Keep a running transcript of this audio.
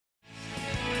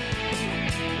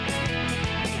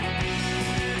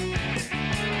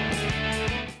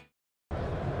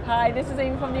Hi, this is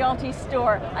Amy from the Altis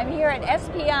store. I'm here at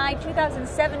SPI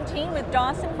 2017 with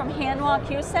Dawson from Hanwha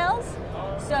Q.CELLS.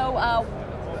 So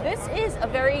this is a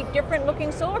very different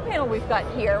looking solar panel we've got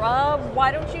here.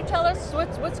 Why don't you tell us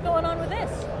what's going on with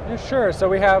this? Yeah, sure. So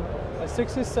we have a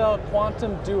 60-cell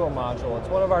Qantum Duo module. It's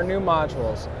one of our new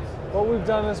modules. What we've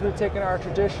done is we've taken our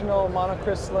traditional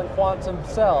monocrystalline quantum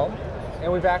cell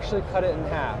and we've actually cut it in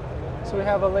half. So we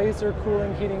have a laser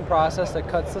cooling heating process that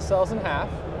cuts the cells in half.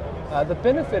 The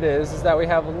benefit is that we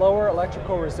have lower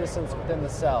electrical resistance within the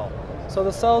cell. So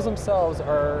the cells themselves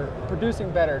are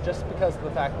producing better just because of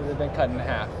the fact that they've been cut in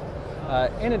half.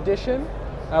 In addition,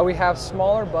 we have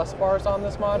smaller bus bars on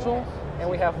this module, and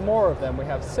we have more of them. We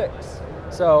have 6.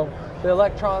 So the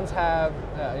electrons have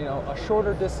a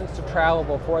shorter distance to travel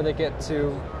before they get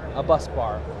to a bus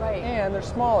bar. Right. And they're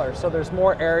smaller, so there's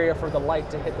more area for the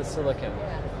light to hit the silicon.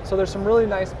 So there's some really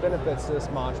nice benefits to this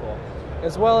module.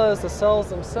 As well as the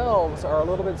cells themselves are a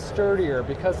little bit sturdier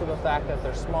because of the fact that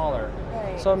they're smaller.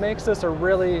 Right. So it makes this a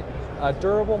really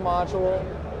durable module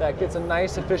that gets a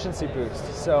nice efficiency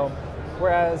boost. So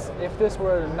whereas if this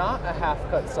were not a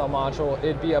half-cut cell module,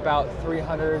 it'd be about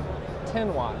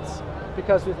 310 watts.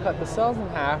 Because we've cut the cells in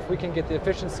half, we can get the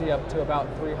efficiency up to about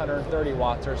 330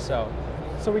 watts or so.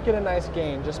 So we get a nice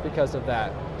gain just because of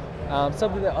that.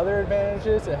 Some of the other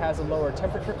advantages, it has a lower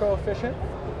temperature coefficient.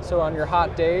 So on your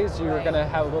hot days, you're going to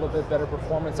have a little bit better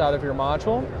performance out of your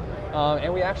module.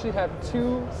 And we actually have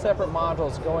 2 separate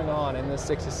modules going on in this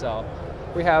 60 cell.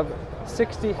 We have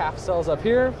 60 half cells up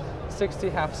here, 60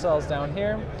 half cells down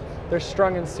here. They're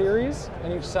strung in series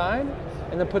on each side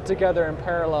and then put together in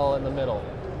parallel in the middle.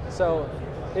 So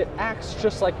it acts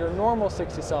just like your normal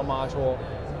 60 cell module,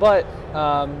 but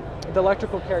the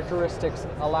electrical characteristics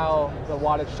allow the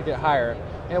wattage to get higher.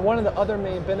 And one of the other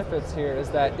main benefits here is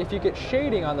that if you get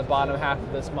shading on the bottom half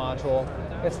of this module,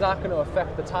 it's not going to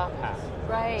affect the top half.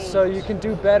 Right. So you can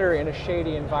do better in a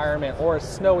shady environment or a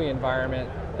snowy environment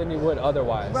than you would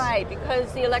otherwise. Right,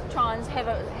 because the electrons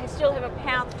still have a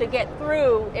path to get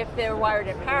through if they're wired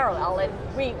in parallel.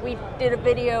 And we did a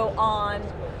video on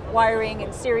wiring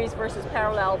in series versus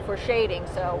parallel for shading,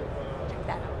 so check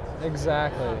that out.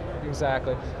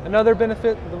 Exactly. Another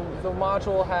benefit, the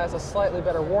module has a slightly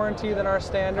better warranty than our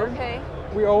standard. Okay.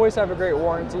 We always have a great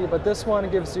warranty, but this one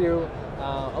gives you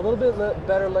a little bit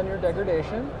better linear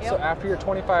degradation. Yep. So after your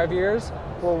 25 years,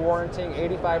 we're warranting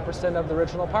 85% of the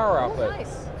original power output. Oh,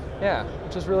 nice. Yeah,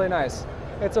 which is really nice.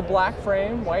 It's a black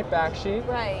frame, white backsheet.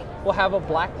 Right. We'll have a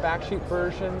black backsheet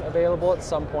version available at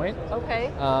some point.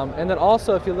 Okay. And then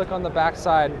also, if you look on the back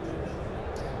side,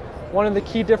 one of the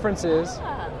key differences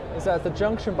is that the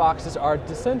junction boxes are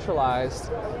decentralized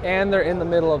and they're in the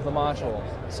middle of the module.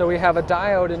 So we have a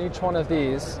diode in each one of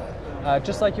these,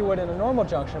 just like you would in a normal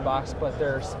junction box, but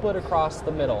they're split across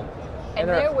the middle. And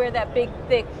they're where that big,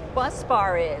 thick bus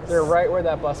bar is. They're right where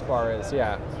that bus bar is,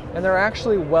 yeah. And they're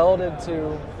actually welded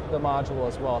to the module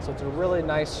as well, so it's a really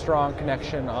nice, strong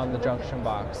connection on the junction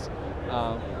box.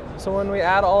 So when we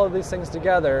add all of these things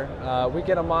together, we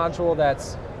get a module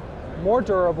that's more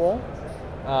durable,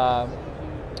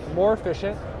 more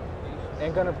efficient,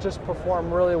 and going to just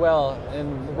perform really well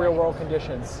in real-world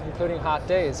conditions, including hot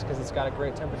days, because it's got a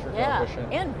great temperature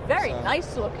coefficient. And very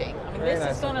nice looking. I mean,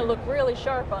 this is going to look really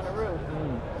sharp on a roof.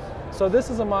 So this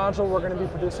is a module we're going to be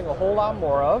producing a whole lot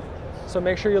more of, so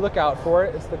make sure you look out for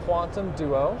it. It's the Qantum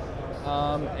Duo,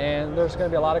 and there's going to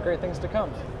be a lot of great things to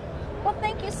come. Well,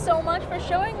 thank you so much for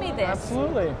showing me this.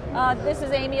 Absolutely. This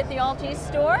is Amy at the Altis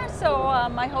store, so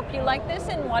I hope you like this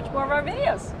and watch more of our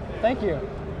videos. Thank you.